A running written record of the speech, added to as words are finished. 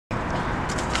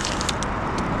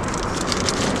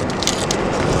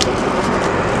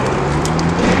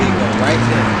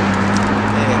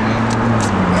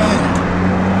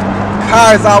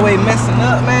car is always messing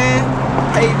up, man. I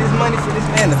paid this money for this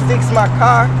man to fix my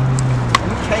car, and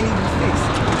you can't even fix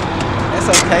it.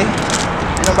 That's okay.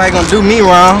 Ain't nobody gonna do me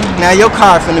wrong. Now your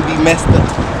car finna be messed up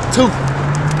too,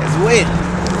 as well.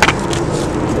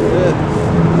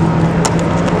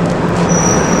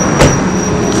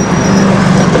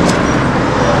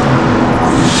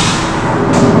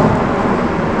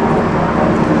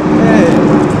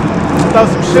 Throw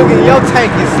some sugar in your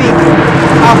tank and see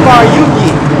how far you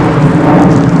get.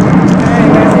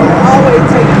 Man, that's always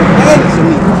taking advantage of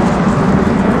me.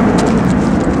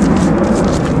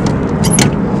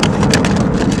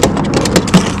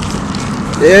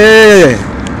 Yeah.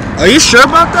 Are you sure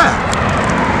about that?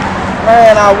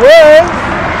 Man, I was.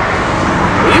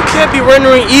 Well, you can't be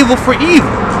rendering evil for evil.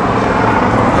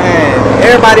 Man,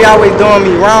 everybody always doing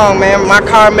me wrong, man. My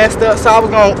car messed up, so I was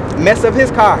gonna mess up his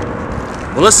car.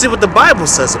 Well, let's see what the Bible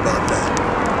says about that.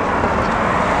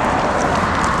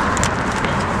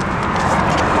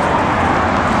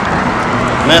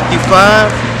 Matthew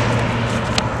 5,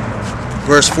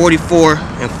 verse 44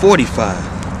 and 45.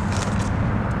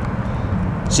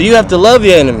 So you have to love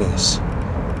your enemies.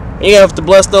 And you have to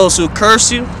bless those who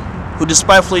curse you, who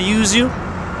despitefully use you,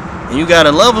 and you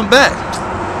gotta love them back.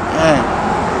 Man,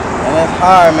 that's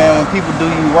hard, man, when people do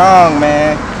you wrong,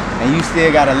 man, and you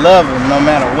still gotta love them no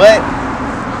matter what.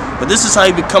 But this is how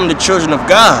you become the children of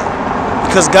God,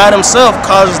 because God himself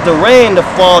causes the rain to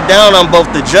fall down on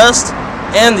both the just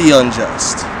and the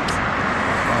unjust.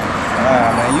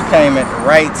 Wow, man, you came at the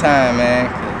right time,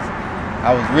 man, because I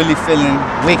was really feeling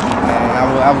wicked, man.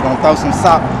 I was going to throw some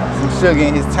salt, some sugar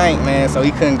in his tank, man, so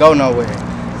he couldn't go nowhere.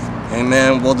 Hey,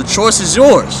 man, well, the choice is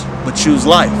yours, but choose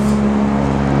life.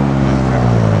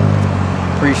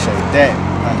 Appreciate that.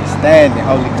 Understanding,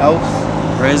 Holy Ghost.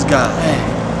 Praise God.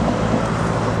 Man.